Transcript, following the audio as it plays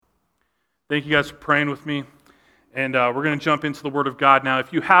Thank you guys for praying with me. And we're going to jump into the Word of God now.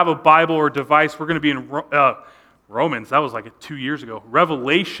 If you have a Bible or device, we're going to be in Romans. That was like 2 years ago.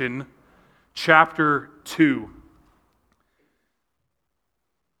 Revelation chapter 2.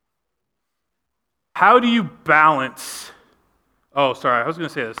 How do you balance... Oh, sorry, I was going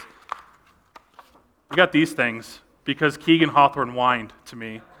to say this. We got these things because Keegan Hawthorne whined to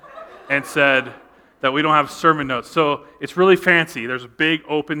me and said that we don't have sermon notes. So it's really fancy. There's a big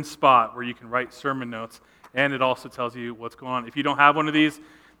open spot where you can write sermon notes, and it also tells you what's going on. If you don't have one of these,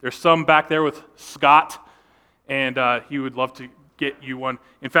 there's some back there with Scott, and he would love to get you one.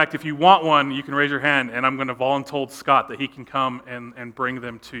 In fact, if you want one, you can raise your hand, and I'm going to volunteer Scott that he can come and bring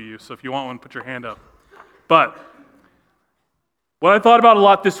them to you. So if you want one, put your hand up. But what I thought about a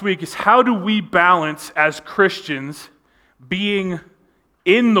lot this week is how do we balance as Christians being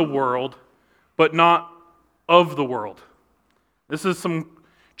in the world but not of the world? This is some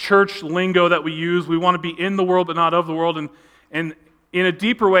church lingo that we use. We want to be in the world but not of the world. And in a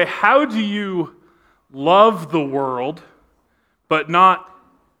deeper way, how do you love the world but not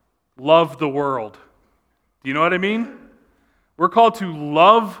love the world? Do you know what I mean? We're called to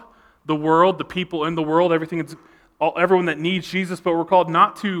love the world, the people in the world, everyone that needs Jesus, but we're called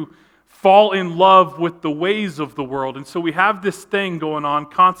not to fall in love with the ways of the world. And so we have this thing going on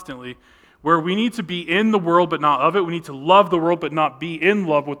constantly where we need to be in the world but not of it. We need to love the world but not be in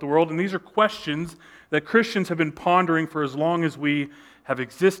love with the world. And these are questions that Christians have been pondering for as long as we have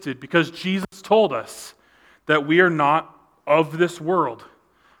existed, because Jesus told us that we are not of this world,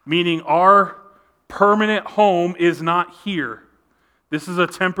 meaning our permanent home is not here. This is a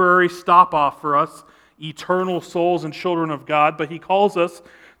temporary stop-off for us, eternal souls and children of God, but he calls us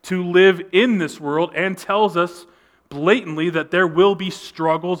to live in this world and tells us blatantly that there will be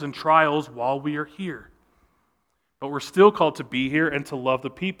struggles and trials while we are here. But we're still called to be here and to love the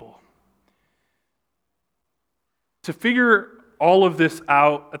people. To figure all of this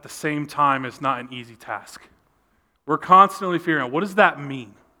out at the same time is not an easy task. We're constantly figuring out, what does that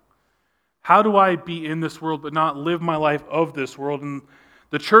mean? How do I be in this world but not live my life of this world? And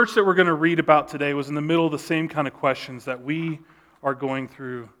the church that we're going to read about today was in the middle of the same kind of questions that we are going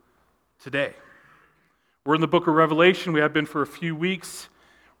through today. We're in the book of Revelation. We have been for a few weeks.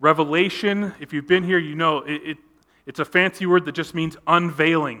 Revelation, if you've been here, you know it's a fancy word that just means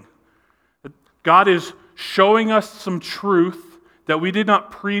unveiling. God is showing us some truth that we did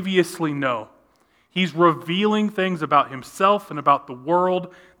not previously know. He's revealing things about himself and about the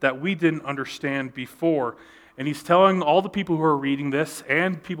world that we didn't understand before. And he's telling all the people who are reading this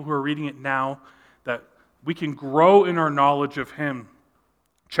and people who are reading it now that we can grow in our knowledge of him.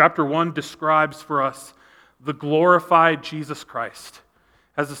 Chapter 1 describes for us the glorified Jesus Christ.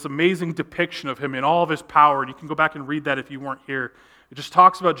 Has this amazing depiction of him in all of his power. And you can go back and read that if you weren't here. It just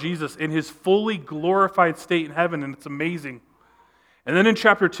talks about Jesus in his fully glorified state in heaven, and it's amazing. And then in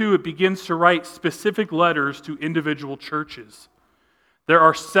chapter 2, it begins to write specific letters to individual churches. There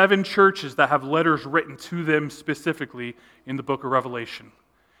are 7 churches that have letters written to them specifically in the book of Revelation.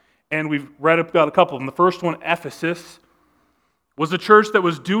 And we've read about a couple of them. The first one, Ephesus, was a church that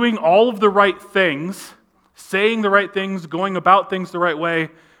was doing all of the right things, saying the right things, going about things the right way,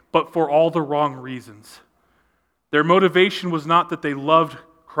 but for all the wrong reasons. Their motivation was not that they loved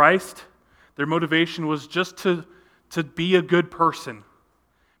Christ. Their motivation was just to be a good person.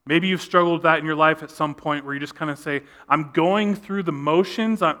 Maybe you've struggled with that in your life at some point where you just kind of say, I'm going through the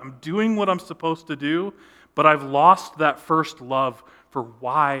motions, I'm doing what I'm supposed to do, but I've lost that first love for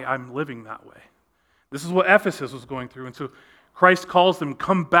why I'm living that way. This is what Ephesus was going through. And so Christ calls them,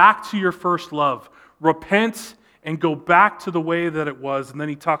 come back to your first love. Repent and go back to the way that it was. And then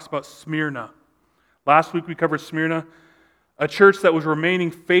he talks about Smyrna. Last week we covered Smyrna, a church that was remaining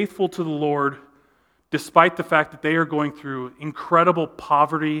faithful to the Lord despite the fact that they are going through incredible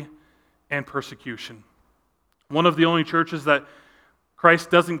poverty and persecution. One of the only churches that Christ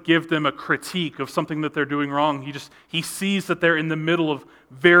doesn't give them a critique of something that they're doing wrong. He sees that they're in the middle of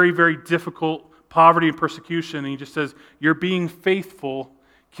very, very difficult poverty and persecution, and he just says, you're being faithful,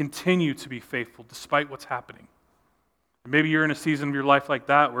 continue to be faithful despite what's happening. And maybe you're in a season of your life like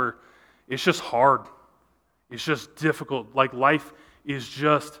that where it's just hard. It's just difficult. Like life is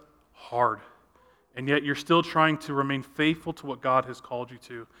just hard. And yet you're still trying to remain faithful to what God has called you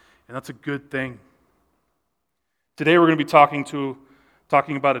to. And that's a good thing. Today we're going to be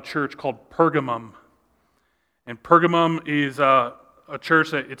talking about a church called Pergamum. And Pergamum is a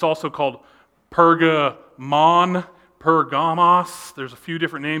church that it's also called Pergamon, Pergamos. There's a few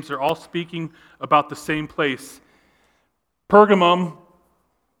different names. They're all speaking about the same place. Pergamum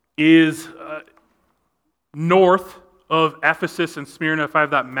is north of Ephesus and Smyrna. If I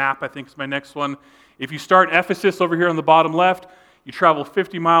have that map, I think is my next one. If you start Ephesus over here on the bottom left, you travel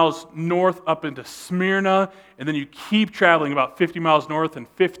 50 miles north up into Smyrna, and then you keep traveling about 50 miles north and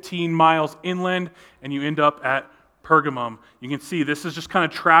 15 miles inland, and you end up at Pergamum. You can see this is just kind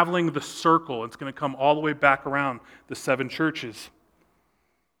of traveling the circle. It's going to come all the way back around the 7 churches.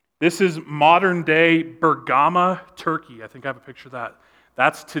 This is modern-day Bergama, Turkey. I think I have a picture of that.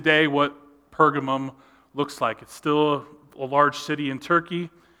 That's today what Pergamum looks like. It's still a large city in Turkey,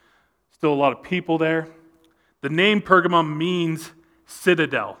 still a lot of people there. The name Pergamum means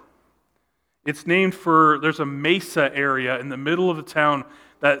citadel. It's named for, there's a mesa area in the middle of the town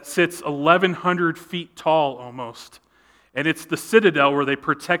that sits 1,100 feet tall almost. And it's the citadel where they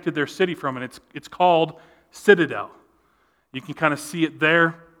protected their city from, and it's called Citadel. You can kind of see it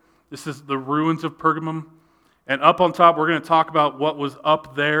there. This is the ruins of Pergamum. And up on top, we're going to talk about what was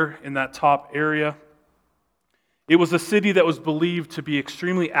up there in that top area. It was a city that was believed to be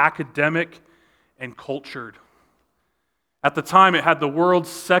extremely academic and cultured. At the time, it had the world's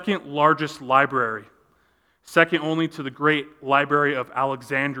second largest library, second only to the great Library of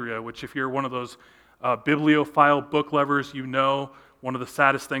Alexandria, which if you're one of those bibliophile book lovers, you know one of the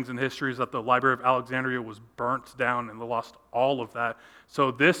saddest things in history is that the Library of Alexandria was burnt down and they lost all of that.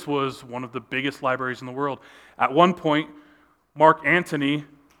 So this was one of the biggest libraries in the world. At one point, Mark Antony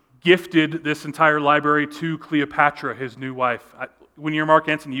gifted this entire library to Cleopatra, his new wife. When you're Mark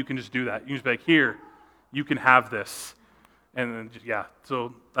Antony, you can just do that. You can just be like, here, you can have this. And then, yeah,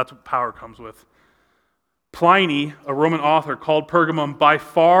 so that's what power comes with. Pliny, a Roman author, called Pergamum by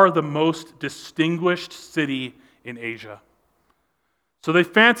far the most distinguished city in Asia. So they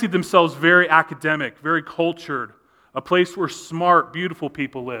fancied themselves very academic, very cultured, a place where smart, beautiful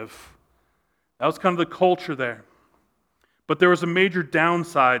people live. That was kind of the culture there. But there was a major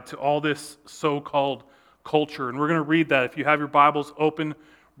downside to all this so-called culture, and we're going to read that. If you have your Bibles open,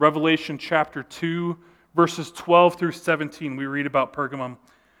 Revelation chapter 2, verses 12 through 17, we read about Pergamum.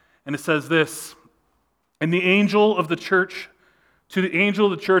 And it says this, "And the angel of the church, to the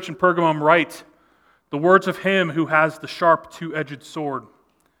angel of the church in Pergamum write, the words of him who has the sharp two-edged sword.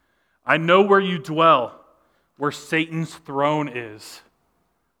 I know where you dwell, where Satan's throne is."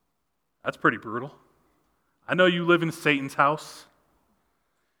 That's pretty brutal. I know you live in Satan's house.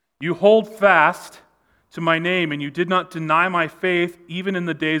 "You hold fast to my name, and you did not deny my faith, even in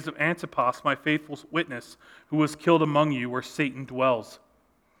the days of Antipas, my faithful witness, who was killed among you, where Satan dwells.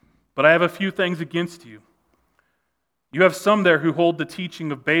 But I have a few things against you. You have some there who hold the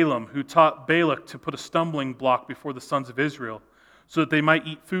teaching of Balaam, who taught Balak to put a stumbling block before the sons of Israel, so that they might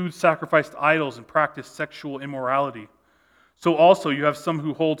eat food sacrificed to idols and practice sexual immorality. So also you have some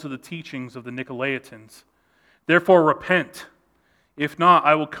who hold to the teachings of the Nicolaitans. Therefore repent. If not,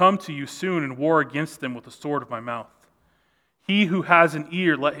 I will come to you soon and war against them with the sword of my mouth. He who has an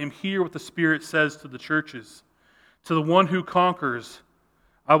ear, let him hear what the Spirit says to the churches. To the one who conquers,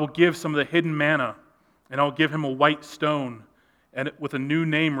 I will give some of the hidden manna, and I will give him a white stone, and with a new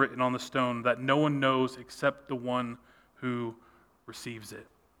name written on the stone that no one knows except the one who receives it."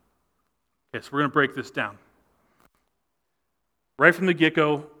 Okay, so we're going to break this down. Right from the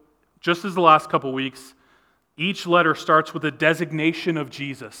get-go, just as the last couple weeks, each letter starts with a designation of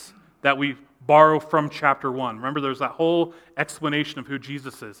Jesus that we borrow from chapter 1. Remember, there's that whole explanation of who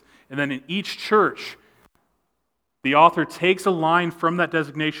Jesus is. And then in each church, the author takes a line from that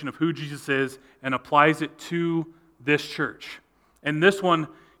designation of who Jesus is and applies it to this church. And this one,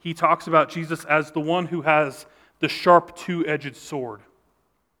 he talks about Jesus as the one who has the sharp two-edged sword.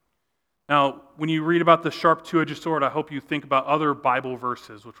 Now, when you read about the sharp two-edged sword, I hope you think about other Bible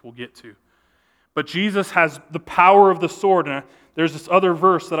verses, which we'll get to. But Jesus has the power of the sword. And there's this other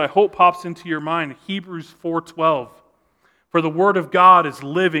verse that I hope pops into your mind, Hebrews 4:12. "For the word of God is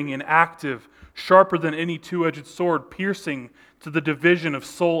living and active, sharper than any two-edged sword, piercing to the division of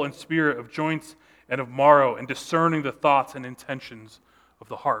soul and spirit, of joints and of marrow, and discerning the thoughts and intentions of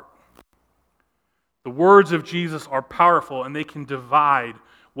the heart." The words of Jesus are powerful, and they can divide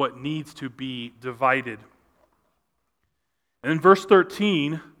what needs to be divided. And in verse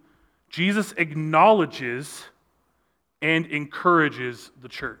 13, Jesus acknowledges and encourages the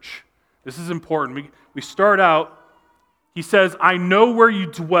church. This is important. We start out, he says, "I know where you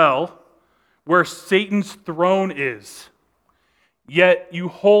dwell, where Satan's throne is. Yet you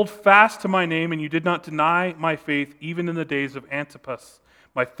hold fast to my name, and you did not deny my faith, even in the days of Antipas,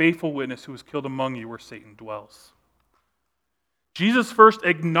 my faithful witness, who was killed among you, where Satan dwells." Jesus first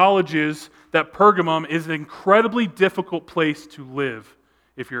acknowledges that Pergamum is an incredibly difficult place to live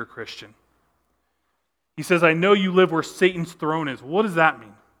if you're a Christian. He says, "I know you live where Satan's throne is." What does that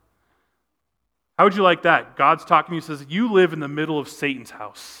mean? How would you like that? God's talking to you, says, you live in the middle of Satan's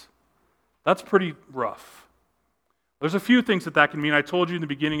house. That's pretty rough. There's a few things that can mean. I told you in the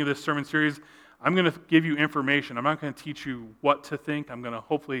beginning of this sermon series, I'm going to give you information. I'm not going to teach you what to think. I'm going to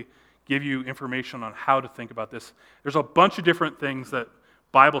hopefully give you information on how to think about this. There's a bunch of different things that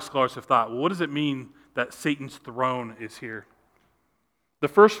Bible scholars have thought. Well, what does it mean that Satan's throne is here? The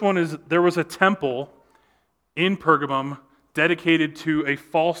first one is there was a temple in Pergamum dedicated to a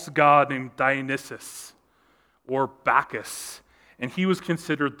false god named Dionysus or Bacchus, and he was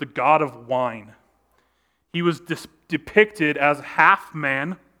considered the god of wine. He was depicted as half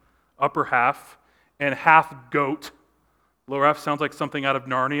man, upper half, and half goat. Lower half sounds like something out of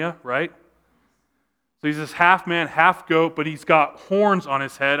Narnia, right? So he's this half man, half goat, but he's got horns on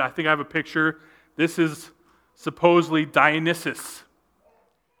his head. I think I have a picture. This is supposedly Dionysus.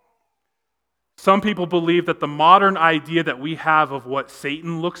 Some people believe that the modern idea that we have of what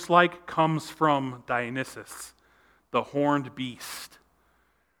Satan looks like comes from Dionysus, the horned beast.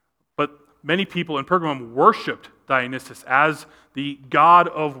 But many people in Pergamum worshipped Dionysus as the god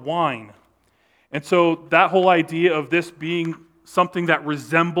of wine. And so that whole idea of this being something that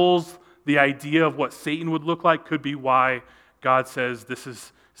resembles the idea of what Satan would look like could be why God says this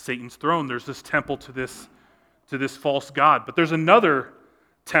is Satan's throne. There's this temple to this false god. But there's another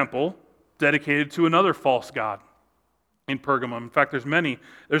temple dedicated to another false god in Pergamum. In fact, there's many.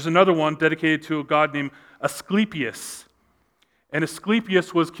 There's another one dedicated to a god named Asclepius. And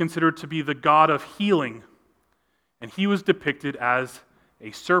Asclepius was considered to be the god of healing. And he was depicted as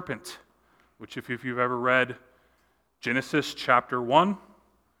a serpent, which if you've ever read Genesis chapter 1,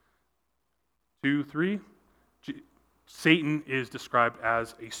 2, 3, Satan is described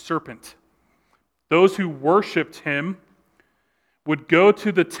as a serpent. Those who worshipped him would go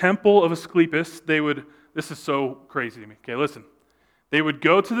to the temple of Asclepius. This is so crazy to me. Okay, listen. They would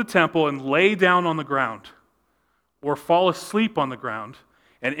go to the temple and lay down on the ground or fall asleep on the ground.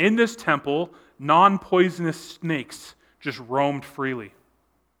 And in this temple, non-poisonous snakes just roamed freely.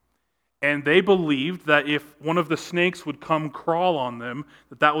 And they believed that if one of the snakes would come crawl on them,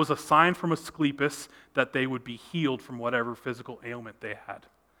 that was a sign from Asclepius that they would be healed from whatever physical ailment they had.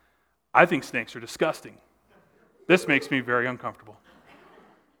 I think snakes are disgusting. This makes me very uncomfortable.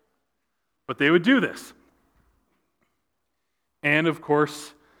 But they would do this. And of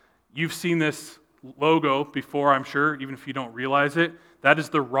course, you've seen this logo before, I'm sure, even if you don't realize it. That is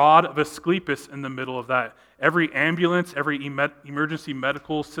the rod of Asclepius in the middle of that. Every ambulance, every emergency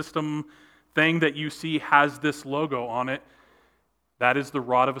medical system thing that you see has this logo on it. That is the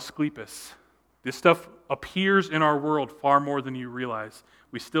rod of Asclepius. This stuff appears in our world far more than you realize.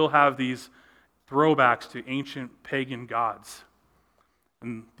 We still have these throwbacks to ancient pagan gods.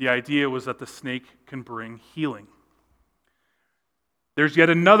 And the idea was that the snake can bring healing. There's yet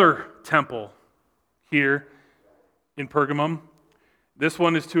another temple here in Pergamum. This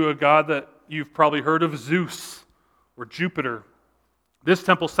one is to a god that you've probably heard of, Zeus or Jupiter. This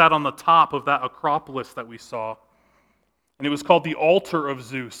temple sat on the top of that Acropolis that we saw. And it was called the Altar of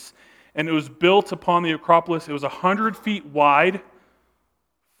Zeus. And it was built upon the Acropolis. It was 100 feet wide,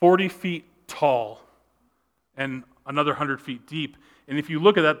 40 feet tall, and another 100 feet deep. And if you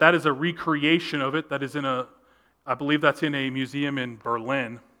look at that, that is a recreation of it. That is I believe that's in a museum in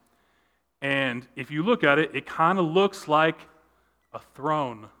Berlin. And if you look at it, it kind of looks like a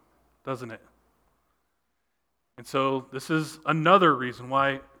throne, doesn't it? And so this is another reason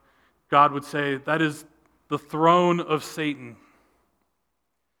why God would say that is the throne of Satan.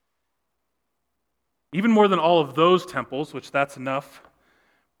 Even more than all of those temples, which that's enough,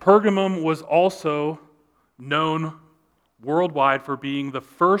 Pergamum was also known worldwide for being the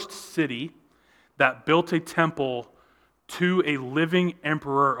first city that built a temple to a living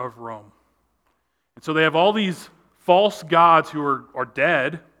emperor of Rome. And so they have all these false gods who are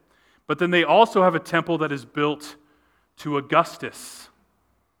dead, but then they also have a temple that is built to Augustus,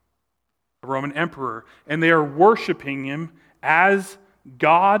 the Roman emperor, and they are worshiping him as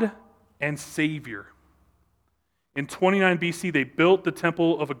God and Savior. In 29 BC, they built the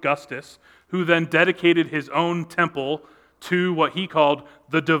temple of Augustus, who then dedicated his own temple to what he called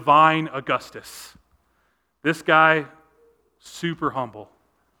the divine Augustus. This guy, super humble.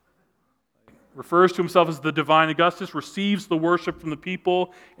 Refers to himself as the divine Augustus, receives the worship from the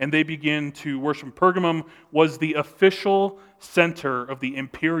people, and they begin to worship. Pergamum was the official center of the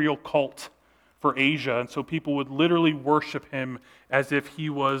imperial cult for Asia, and so people would literally worship him as if he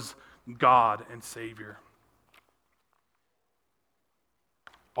was God and Savior.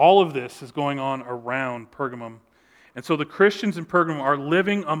 All of this is going on around Pergamum. And so the Christians in Pergamum are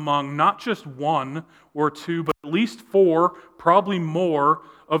living among not just one or two, but at least 4, probably more,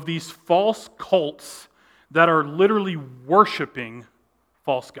 of these false cults that are literally worshiping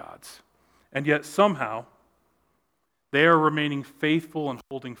false gods. And yet somehow they are remaining faithful and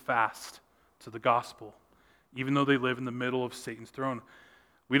holding fast to the gospel, even though they live in the middle of Satan's throne.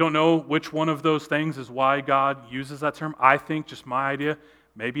 We don't know which one of those things is why God uses that term. I think, just my idea,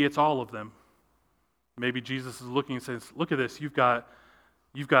 maybe it's all of them. Maybe Jesus is looking and says, look at this, you've got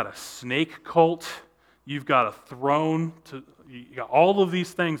a snake cult, you've got a throne, you got all of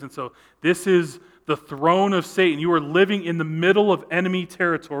these things, and so this is the throne of Satan. You are living in the middle of enemy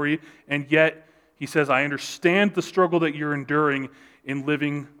territory, and yet he says, I understand the struggle that you're enduring in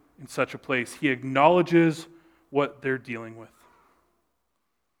living in such a place. He acknowledges what they're dealing with.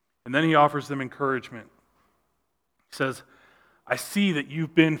 And then he offers them encouragement. He says, I see that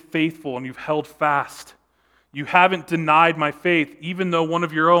you've been faithful and you've held fast. You haven't denied my faith, even though one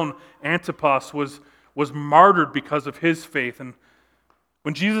of your own, Antipas, was martyred because of his faith. And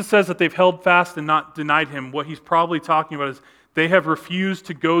when Jesus says that they've held fast and not denied him, what he's probably talking about is they have refused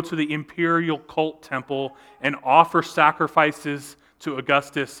to go to the imperial cult temple and offer sacrifices to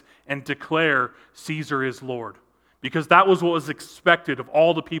Augustus and declare Caesar is Lord. Because that was what was expected of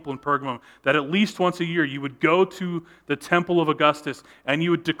all the people in Pergamum, that at least once a year you would go to the temple of Augustus and you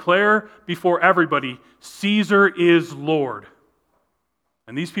would declare before everybody, Caesar is Lord.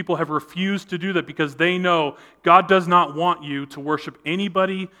 And these people have refused to do that because they know God does not want you to worship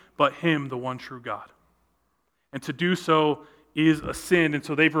anybody but Him, the one true God. And to do so is a sin, and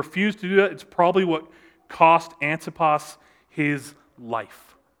so they've refused to do that. It's probably what cost Antipas his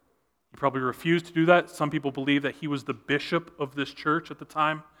life. He probably refused to do that. Some people believe that he was the bishop of this church at the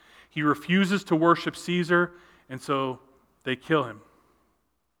time. He refuses to worship Caesar, and so they kill him.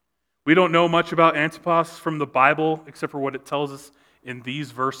 We don't know much about Antipas from the Bible, except for what it tells us in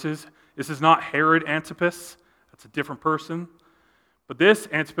these verses. This is not Herod Antipas. That's a different person. But this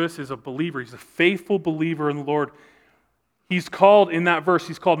Antipas is a believer. He's a faithful believer in the Lord. He's called, in that verse,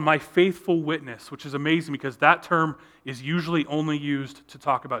 he's called my faithful witness, which is amazing because that term is usually only used to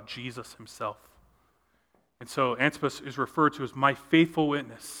talk about Jesus himself. And so Antipas is referred to as my faithful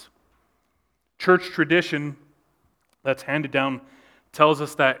witness. Church tradition that's handed down tells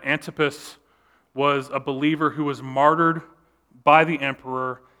us that Antipas was a believer who was martyred by the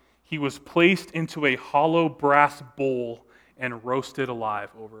emperor. He was placed into a hollow brass bowl and roasted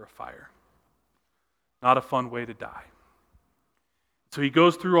alive over a fire. Not a fun way to die. So he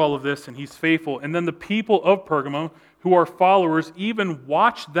goes through all of this and he's faithful. And then the people of Pergamum, who are followers, even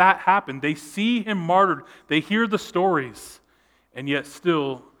watch that happen. They see him martyred. They hear the stories. And yet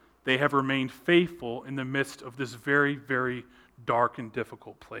still, they have remained faithful in the midst of this very, very dark and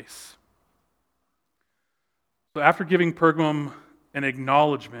difficult place. So after giving Pergamum an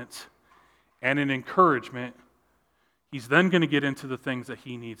acknowledgement and an encouragement, he's then going to get into the things that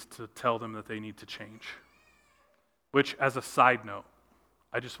he needs to tell them that they need to change. Which, as a side note,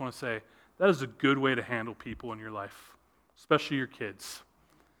 I just want to say, that is a good way to handle people in your life, especially your kids.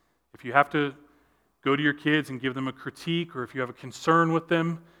 If you have to go to your kids and give them a critique, or if you have a concern with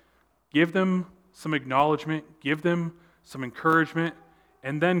them, give them some acknowledgement, give them some encouragement,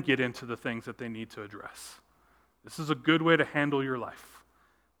 and then get into the things that they need to address. This is a good way to handle your life.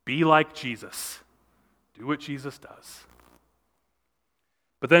 Be like Jesus. Do what Jesus does.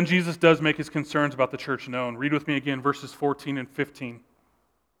 But then Jesus does make his concerns about the church known. Read with me again, verses 14 and 15.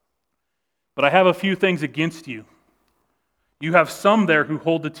 But I have a few things against you. You have some there who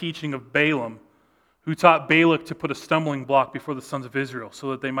hold the teaching of Balaam, who taught Balak to put a stumbling block before the sons of Israel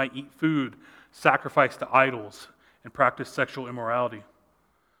so that they might eat food sacrificed to idols and practice sexual immorality.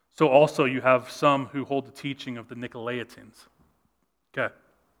 So also you have some who hold the teaching of the Nicolaitans. Okay.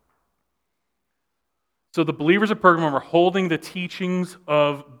 So the believers of Pergamum are holding the teachings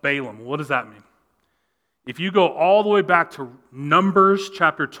of Balaam. What does that mean? If you go all the way back to Numbers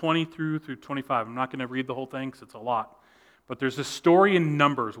chapter 20 through 25, I'm not going to read the whole thing because it's a lot, but there's a story in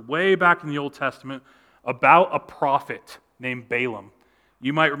Numbers way back in the Old Testament about a prophet named Balaam.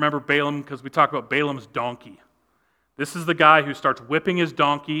 You might remember Balaam because we talked about Balaam's donkey. This is the guy who starts whipping his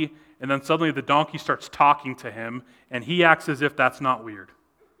donkey, and then suddenly the donkey starts talking to him, and he acts as if that's not weird.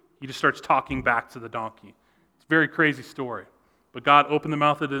 He just starts talking back to the donkey. It's a very crazy story. But God opened the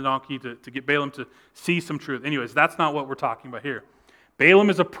mouth of the donkey to get Balaam to see some truth. Anyways, that's not what we're talking about here. Balaam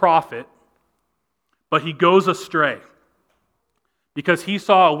is a prophet, but he goes astray because he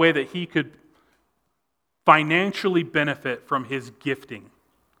saw a way that he could financially benefit from his gifting.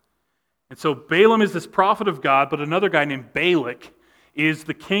 And so Balaam is this prophet of God, but another guy named Balak is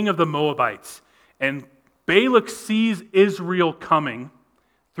the king of the Moabites. And Balak sees Israel coming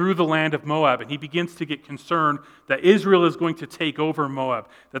through the land of Moab, and he begins to get concerned that Israel is going to take over Moab,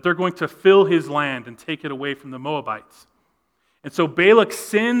 that they're going to fill his land and take it away from the Moabites. And so Balak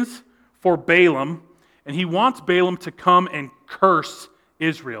sends for Balaam, and he wants Balaam to come and curse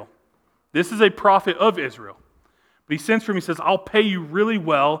Israel. This is a prophet of Israel. But he sends for him, he says, I'll pay you really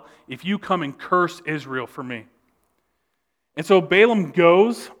well if you come and curse Israel for me. And so Balaam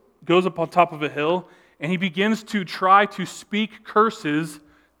goes up on top of a hill, and he begins to try to speak curses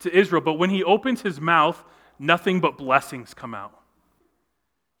to Israel. But when he opens his mouth, nothing but blessings come out.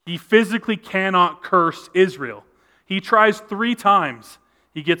 He physically cannot curse Israel. He tries 3 times.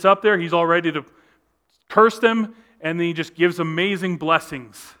 He gets up there, he's all ready to curse them, and then he just gives amazing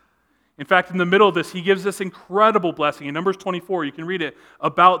blessings. In fact, in the middle of this, he gives this incredible blessing. In Numbers 24, you can read it,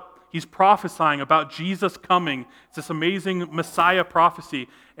 he's prophesying about Jesus coming. It's this amazing Messiah prophecy.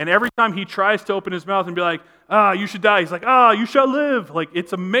 And every time he tries to open his mouth and be like, you should die, he's like, you shall live. Like,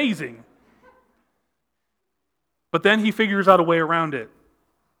 it's amazing. But then he figures out a way around it.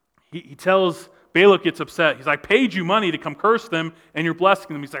 He tells, Balak gets upset. He's like, I paid you money to come curse them, and you're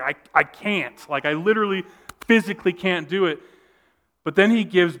blessing them. He's like, I can't. Like, I literally, physically can't do it. But then he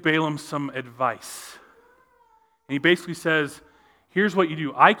gives Balaam some advice. And he basically says, here's what you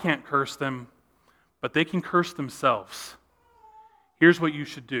do. I can't curse them, but they can curse themselves. Here's what you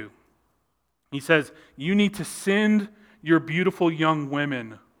should do. He says, you need to send your beautiful young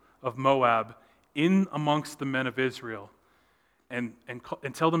women of Moab in amongst the men of Israel and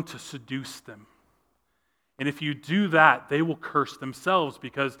tell them to seduce them. And if you do that, they will curse themselves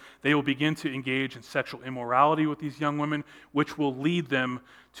because they will begin to engage in sexual immorality with these young women, which will lead them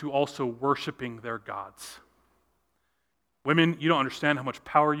to also worshiping their gods. Women, you don't understand how much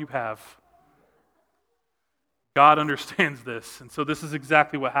power you have. God understands this. And so this is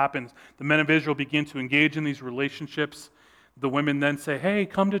exactly what happens. The men of Israel begin to engage in these relationships. The women then say, hey,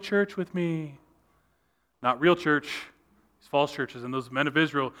 come to church with me. Not real church, these false churches. And those men of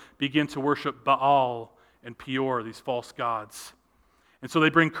Israel begin to worship Baal and Peor, these false gods. And so they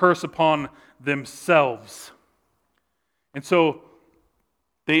bring curse upon themselves. And so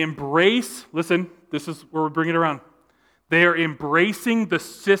they embrace, listen, this is where we're bringing it around. They are embracing the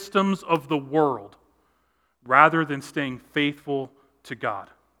systems of the world rather than staying faithful to God.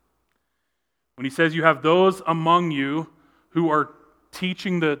 When he says you have those among you who are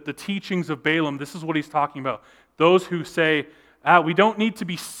teaching the teachings of Balaam, this is what he's talking about. Those who say, we don't need to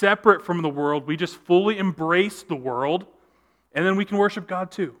be separate from the world. We just fully embrace the world, and then we can worship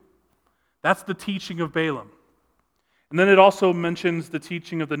God too. That's the teaching of Balaam. And then it also mentions the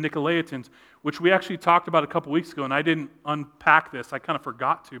teaching of the Nicolaitans, which we actually talked about a couple weeks ago, and I didn't unpack this. I kind of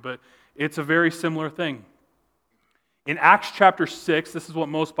forgot to, but it's a very similar thing. In Acts chapter 6, this is what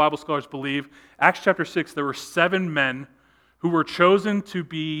most Bible scholars believe. Acts chapter 6, there were 7 men who were chosen to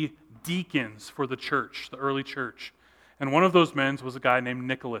be deacons for the church, the early church. And one of those men was a guy named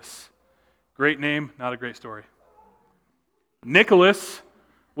Nicholas. Great name, not a great story. Nicholas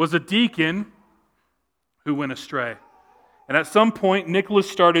was a deacon who went astray. And at some point, Nicholas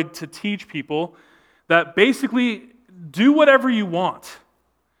started to teach people that basically do whatever you want,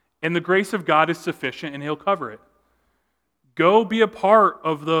 and the grace of God is sufficient, and he'll cover it. Go be a part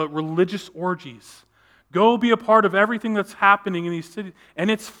of the religious orgies. Go be a part of everything that's happening in these cities, and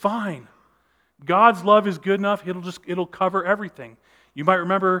it's fine. God's love is good enough, it'll cover everything. You might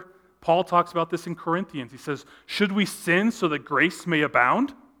remember Paul talks about this in Corinthians. He says, should we sin so that grace may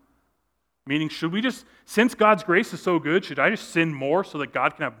abound? Meaning, should we just, since God's grace is so good, should I just sin more so that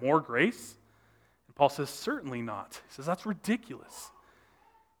God can have more grace? And Paul says, certainly not. He says, that's ridiculous.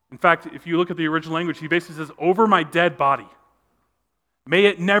 In fact, if you look at the original language, he basically says, over my dead body. May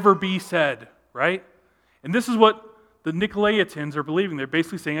it never be said, right? And this is what the Nicolaitans are believing. They're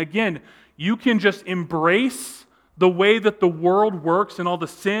basically saying, again, you can just embrace the way that the world works and all the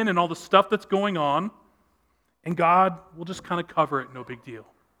sin and all the stuff that's going on, and God will just kind of cover it, no big deal.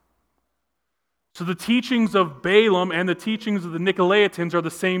 So the teachings of Balaam and the teachings of the Nicolaitans are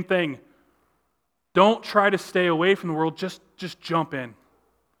the same thing. Don't try to stay away from the world, just jump in.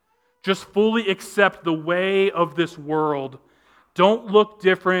 Just fully accept the way of this world. Don't look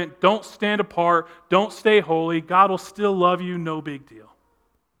different, don't stand apart, don't stay holy. God will still love you, no big deal.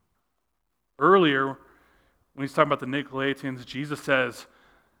 Earlier, when he's talking about the Nicolaitans, Jesus says,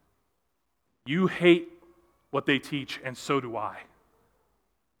 you hate what they teach, and so do I.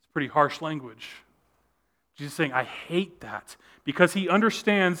 It's pretty harsh language. Jesus is saying, I hate that, because he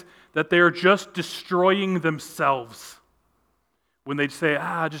understands that they are just destroying themselves when they say,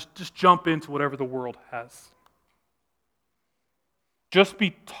 just jump into whatever the world has. Just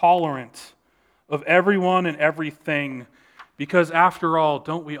be tolerant of everyone and everything. Because after all,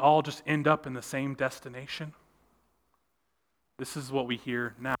 don't we all just end up in the same destination? This is what we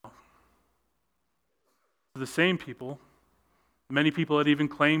hear now. The same people, many people that even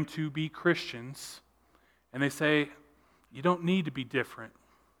claim to be Christians, and they say, you don't need to be different.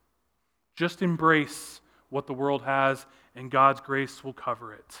 Just embrace what the world has, and God's grace will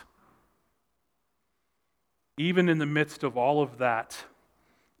cover it. Even in the midst of all of that,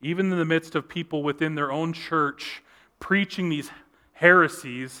 even in the midst of people within their own church preaching these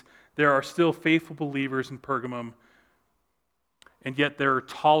heresies, there are still faithful believers in Pergamum, and yet they're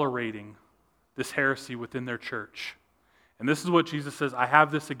tolerating this heresy within their church. And this is what Jesus says, I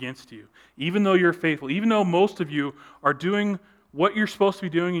have this against you. Even though you're faithful, even though most of you are doing what you're supposed to be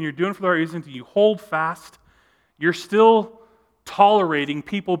doing and you're doing it for the right reasons, and you hold fast, you're still tolerating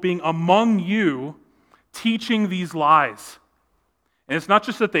people being among you teaching these lies. And it's not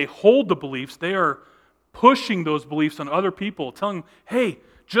just that they hold the beliefs, they are pushing those beliefs on other people, telling them, hey,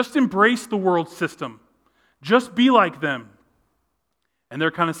 just embrace the world system. Just be like them. And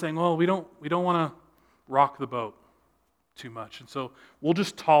they're kind of saying, well, we don't want to rock the boat too much. And so we'll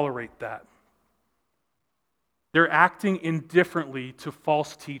just tolerate that. They're acting indifferently to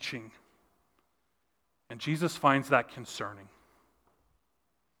false teaching. And Jesus finds that concerning.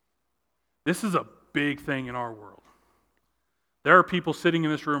 This is a big thing in our world. There are people sitting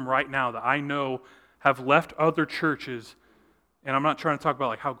in this room right now that I know have left other churches, and I'm not trying to talk about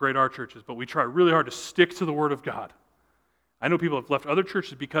like how great our church is, but we try really hard to stick to the Word of God. I know people have left other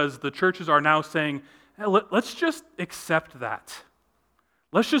churches because the churches are now saying, hey, let's just accept that.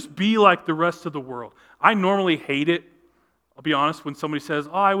 Let's just be like the rest of the world. I normally hate it, I'll be honest, when somebody says,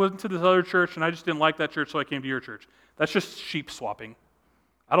 oh, I went to this other church and I just didn't like that church, so I came to your church. That's just sheep swapping.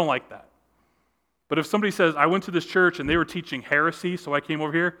 I don't like that. But if somebody says, I went to this church and they were teaching heresy, so I came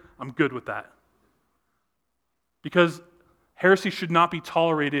over here, I'm good with that. Because heresy should not be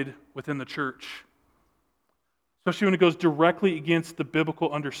tolerated within the church, especially when it goes directly against the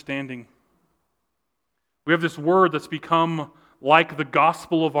biblical understanding. We have this word that's become like the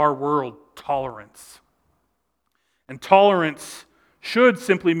gospel of our world, tolerance. And tolerance should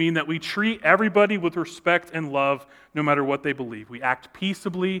simply mean that we treat everybody with respect and love no matter what they believe. We act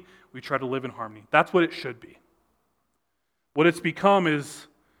peaceably, we try to live in harmony. That's what it should be. What it's become is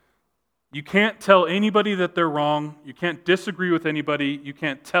you can't tell anybody that they're wrong, you can't disagree with anybody, you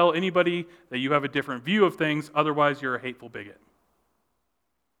can't tell anybody that you have a different view of things, otherwise you're a hateful bigot.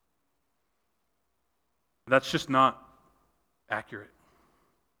 That's just not accurate.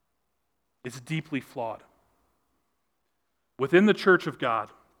 It's deeply flawed. Within the church of God,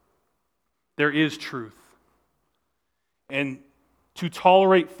 there is truth. And to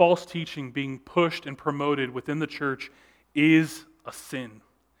tolerate false teaching being pushed and promoted within the church is a sin.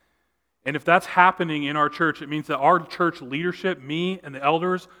 And if that's happening in our church, it means that our church leadership, me and the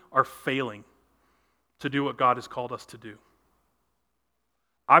elders, are failing to do what God has called us to do.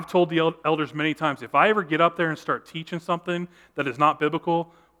 I've told the elders many times, if I ever get up there and start teaching something that is not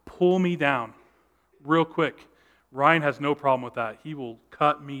biblical, pull me down real quick. Ryan has no problem with that. He will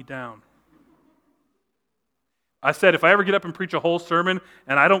cut me down. I said, if I ever get up and preach a whole sermon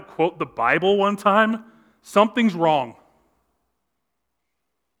and I don't quote the Bible one time, something's wrong.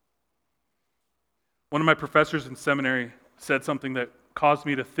 One of my professors in seminary said something that caused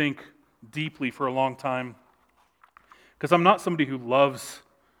me to think deeply for a long time. Because I'm not somebody who loves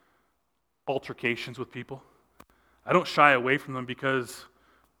altercations with people. I don't shy away from them because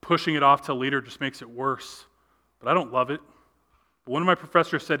pushing it off to a leader just makes it worse. But I don't love it. But one of my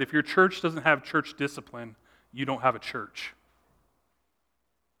professors said, if your church doesn't have church discipline, you don't have a church.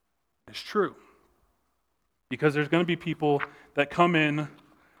 It's true. Because there's going to be people that come in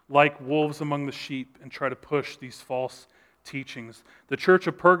like wolves among the sheep and try to push these false teachings. The church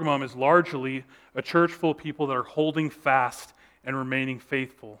of Pergamum is largely a church full of people that are holding fast and remaining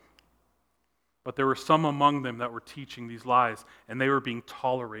faithful. But there were some among them that were teaching these lies, and they were being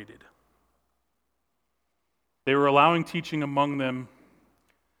tolerated. They were allowing teaching among them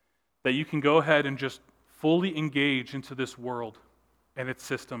that you can go ahead and just fully engage into this world and its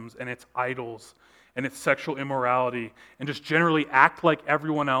systems and its idols and its sexual immorality and just generally act like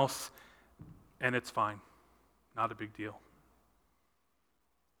everyone else, and it's fine. Not a big deal.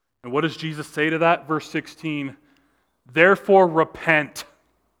 And what does Jesus say to that? Verse 16, therefore repent.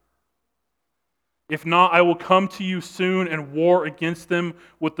 If not, I will come to you soon and war against them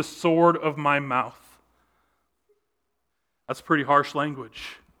with the sword of my mouth. That's pretty harsh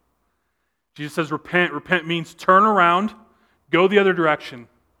language. Jesus says repent. Repent means turn around, go the other direction.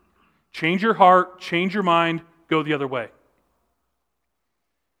 Change your heart, change your mind, go the other way.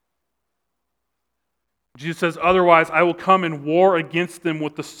 Jesus says, otherwise I will come and war against them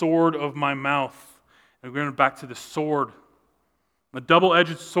with the sword of my mouth. And we're going back to the sword. The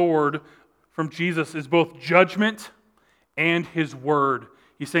double-edged sword from Jesus is both judgment and his word.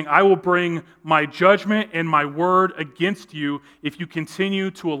 He's saying, I will bring my judgment and my word against you if you continue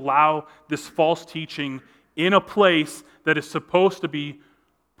to allow this false teaching in a place that is supposed to be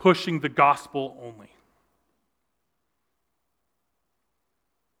pushing the gospel only.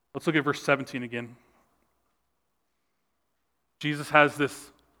 Let's look at verse 17 again. Jesus has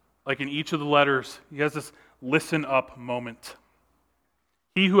this, like in each of the letters, he has this listen up moment.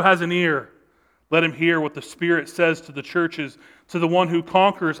 He who has an ear, let him hear what the Spirit says to the churches. To the one who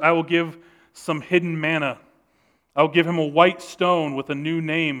conquers, I will give some hidden manna. I will give him a white stone with a new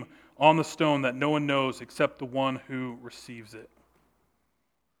name on the stone that no one knows except the one who receives it.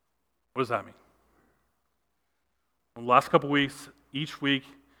 What does that mean? In the last couple weeks, each week,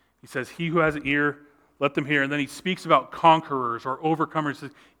 he says, he who has an ear, let them hear. And then he speaks about conquerors or overcomers. He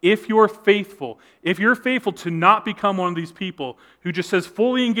says, if you're faithful to not become one of these people who just says,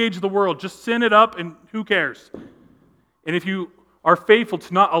 fully engage the world, just sin it up and who cares? And if you are faithful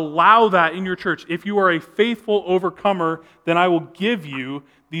to not allow that in your church, if you are a faithful overcomer, then I will give you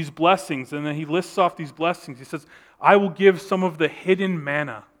these blessings. And then he lists off these blessings. He says, I will give some of the hidden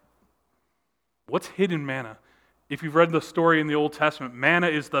manna. What's hidden manna? If you've read the story in the Old Testament, manna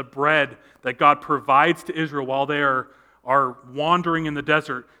is the bread that God provides to Israel while they are wandering in the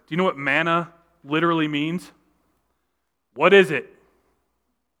desert. Do you know what manna literally means? What is it?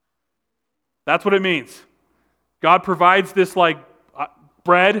 That's what it means. God provides this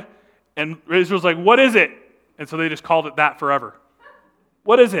bread, and Israel's like, what is it? And so they just called it that forever.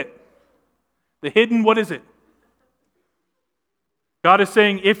 What is it? The hidden, what is it? God is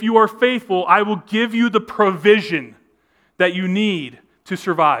saying, if you are faithful, I will give you the provision that you need to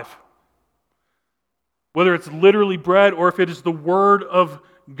survive. Whether it's literally bread or if it is the Word of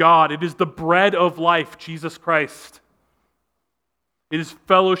God. It is the bread of life, Jesus Christ. It is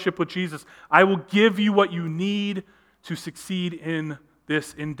fellowship with Jesus. I will give you what you need to succeed in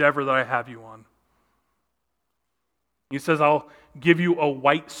this endeavor that I have you on. He says, I'll give you a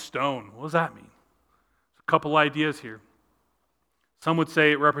white stone. What does that mean? There's a couple ideas here. Some would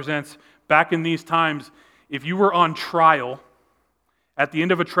say it represents, back in these times, if you were on trial, at the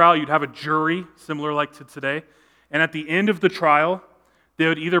end of a trial, you'd have a jury, similar like to today. And at the end of the trial, they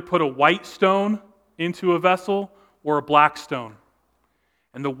would either put a white stone into a vessel or a black stone.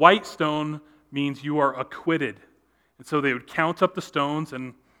 And the white stone means you are acquitted. And so they would count up the stones,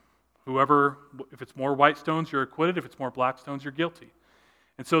 and whoever, if it's more white stones, you're acquitted. If it's more black stones, you're guilty.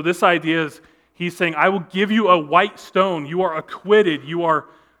 And so this idea is, he's saying, I will give you a white stone. You are acquitted. You are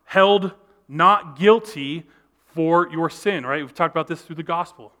held not guilty for your sin, right? We've talked about this through the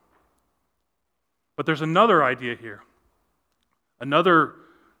gospel. But there's another idea here. Another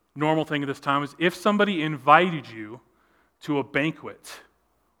normal thing at this time is if somebody invited you to a banquet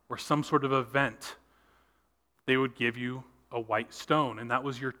or some sort of event, they would give you a white stone, and that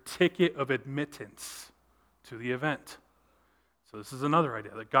was your ticket of admittance to the event. So this is another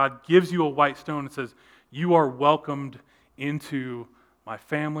idea, that God gives you a white stone and says, you are welcomed into my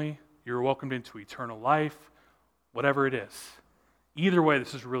family, you're welcomed into eternal life, whatever it is. Either way,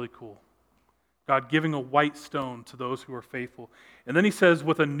 this is really cool. God giving a white stone to those who are faithful. And then he says,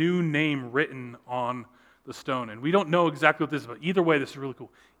 with a new name written on the stone. And we don't know exactly what this is, but either way, this is really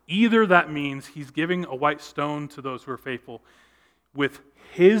cool. Either that means he's giving a white stone to those who are faithful with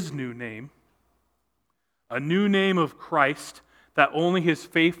his new name, a new name of Christ that only his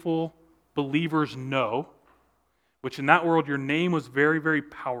faithful believers know, which in that world, your name was very, very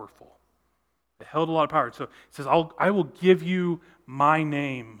powerful. It held a lot of power. So it says, I will give you my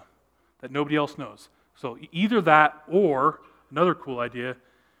name that nobody else knows. So either that or, another cool idea,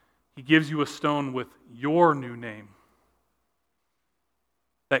 he gives you a stone with your new name.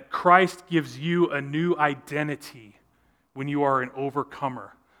 That Christ gives you a new identity when you are an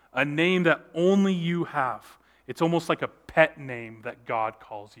overcomer. A name that only you have. It's almost like a pet name that God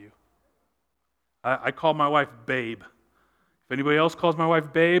calls you. I call my wife Babe. If anybody else calls my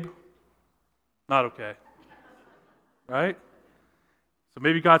wife Babe, not okay. Right? So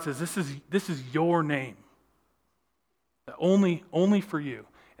maybe God says, this is your name. That only for you.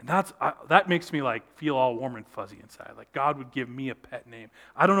 And that makes me feel all warm and fuzzy inside. Like God would give me a pet name.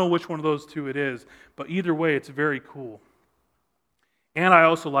 I don't know which one of those two it is, but either way, it's very cool. And I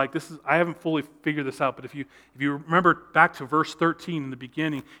also I haven't fully figured this out, but if you remember back to verse 13 in the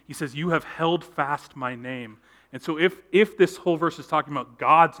beginning, he says, you have held fast my name. And so if this whole verse is talking about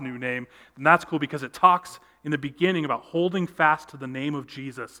God's new name, then that's cool because it talks in the beginning about holding fast to the name of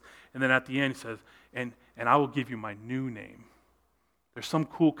Jesus. And then at the end he says, and I will give you my new name. There's some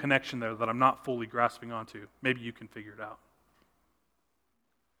cool connection there that I'm not fully grasping onto. Maybe you can figure it out.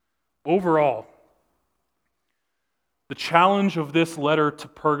 Overall, the challenge of this letter to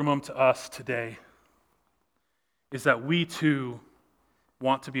Pergamum to us today is that we too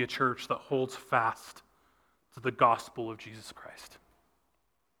want to be a church that holds fast to the gospel of Jesus Christ.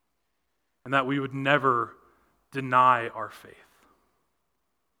 And that we would never deny our faith.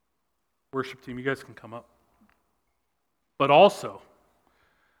 Worship team, you guys can come up. But also,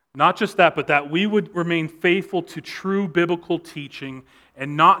 not just that, but that we would remain faithful to true biblical teaching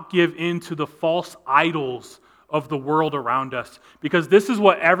and not give in to the false idols of the world around us. Because this is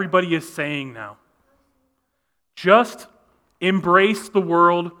what everybody is saying now. Just embrace the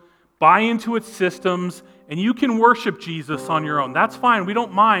world, buy into its systems, and you can worship Jesus on your own. That's fine. We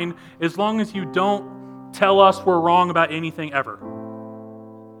don't mind as long as you don't tell us we're wrong about anything ever.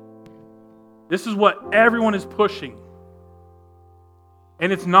 This is what everyone is pushing.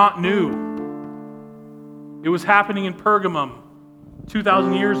 And it's not new. It was happening in Pergamum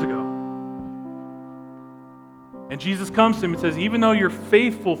 2,000 years ago. And Jesus comes to him and says, even though you're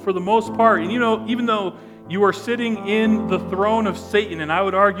faithful for the most part, and even though you are sitting in the throne of Satan, and I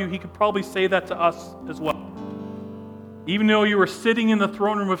would argue he could probably say that to us as well. Even though you were sitting in the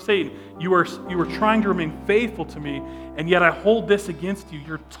throne room of Satan, you were trying to remain faithful to me, and yet I hold this against you.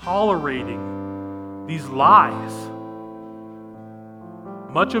 You're tolerating these lies.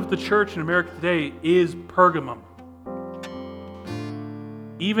 Much of the church in America today is Pergamum.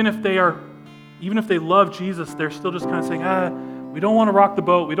 Even if they love Jesus, they're still just kind of saying, we don't want to rock the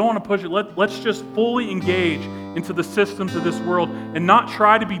boat. We don't want to push it. Let's just fully engage into the systems of this world and not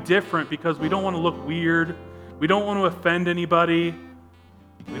try to be different because we don't want to look weird. We don't want to offend anybody.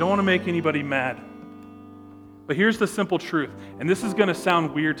 We don't want to make anybody mad. But here's the simple truth, and this is going to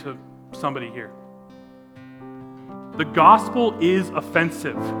sound weird to somebody here. The gospel is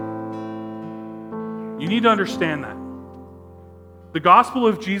offensive. You need to understand that. The gospel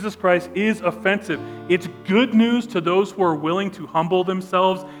of Jesus Christ is offensive. It's good news to those who are willing to humble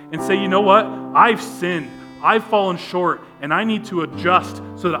themselves and say, you know what? I've sinned. I've fallen short, and I need to adjust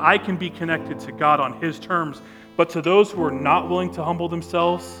so that I can be connected to God on His terms. But to those who are not willing to humble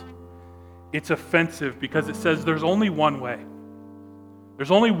themselves, it's offensive because it says there's only one way.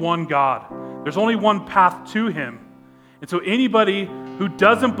 There's only one God. There's only one path to Him. And so anybody who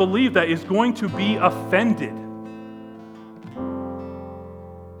doesn't believe that is going to be offended.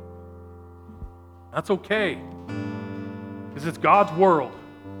 That's okay, because it's God's world.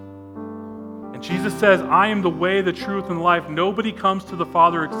 And Jesus says, I am the way, the truth, and the life. Nobody comes to the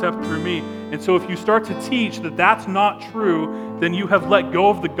Father except through me. And so if you start to teach that that's not true, then you have let go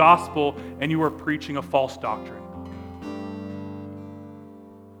of the gospel and you are preaching a false doctrine.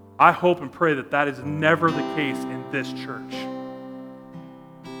 I hope and pray that that is never the case in this church.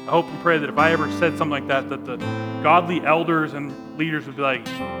 I hope and pray that if I ever said something like that, that the godly elders and leaders would be like,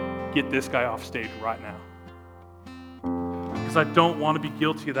 get this guy off stage right now. Because I don't want to be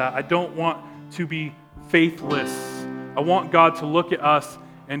guilty of that. I don't want to be faithless. I want God to look at us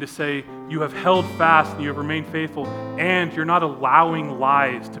and to say, you have held fast and you have remained faithful, and you're not allowing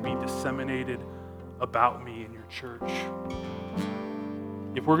lies to be disseminated about me in your church.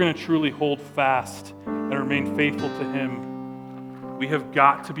 If we're going to truly hold fast and remain faithful to Him, we have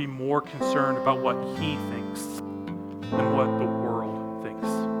got to be more concerned about what He thinks than what the world thinks.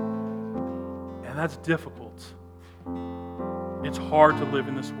 And that's difficult. It's hard to live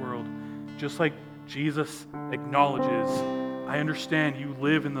in this world. Just like Jesus acknowledges, I understand you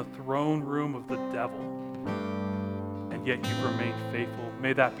live in the throne room of the devil, and yet you've remained faithful.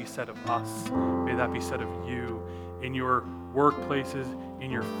 May that be said of us. May that be said of you in your workplaces,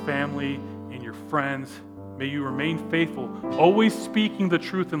 in your family, in your friends. May you remain faithful, always speaking the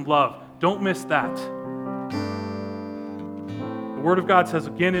truth in love. Don't miss that. The Word of God says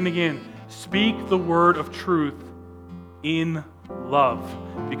again and again, speak the word of truth in love.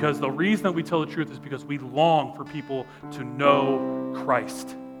 Because the reason that we tell the truth is because we long for people to know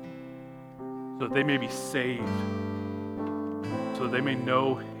Christ, so that they may be saved, so that they may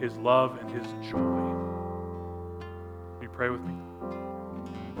know His love and His joy. Will you pray with me?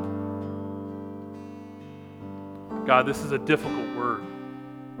 God, this is a difficult word.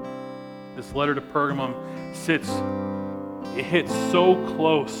 This letter to Pergamum it hits so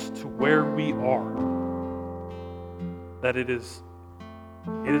close to where we are that it is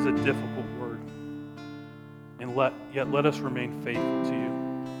a difficult word. And yet let us remain faithful to you.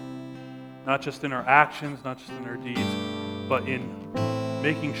 Not just in our actions, not just in our deeds, but in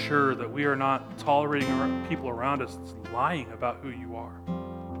making sure that we are not tolerating people around us lying about who you are.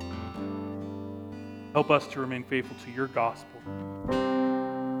 Help us to remain faithful to your gospel,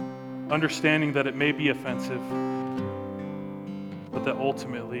 understanding that it may be offensive, but that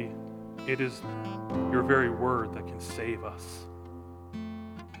ultimately it is your very word that can save us.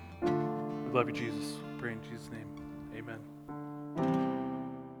 We love you, Jesus. We pray in Jesus' name. Amen.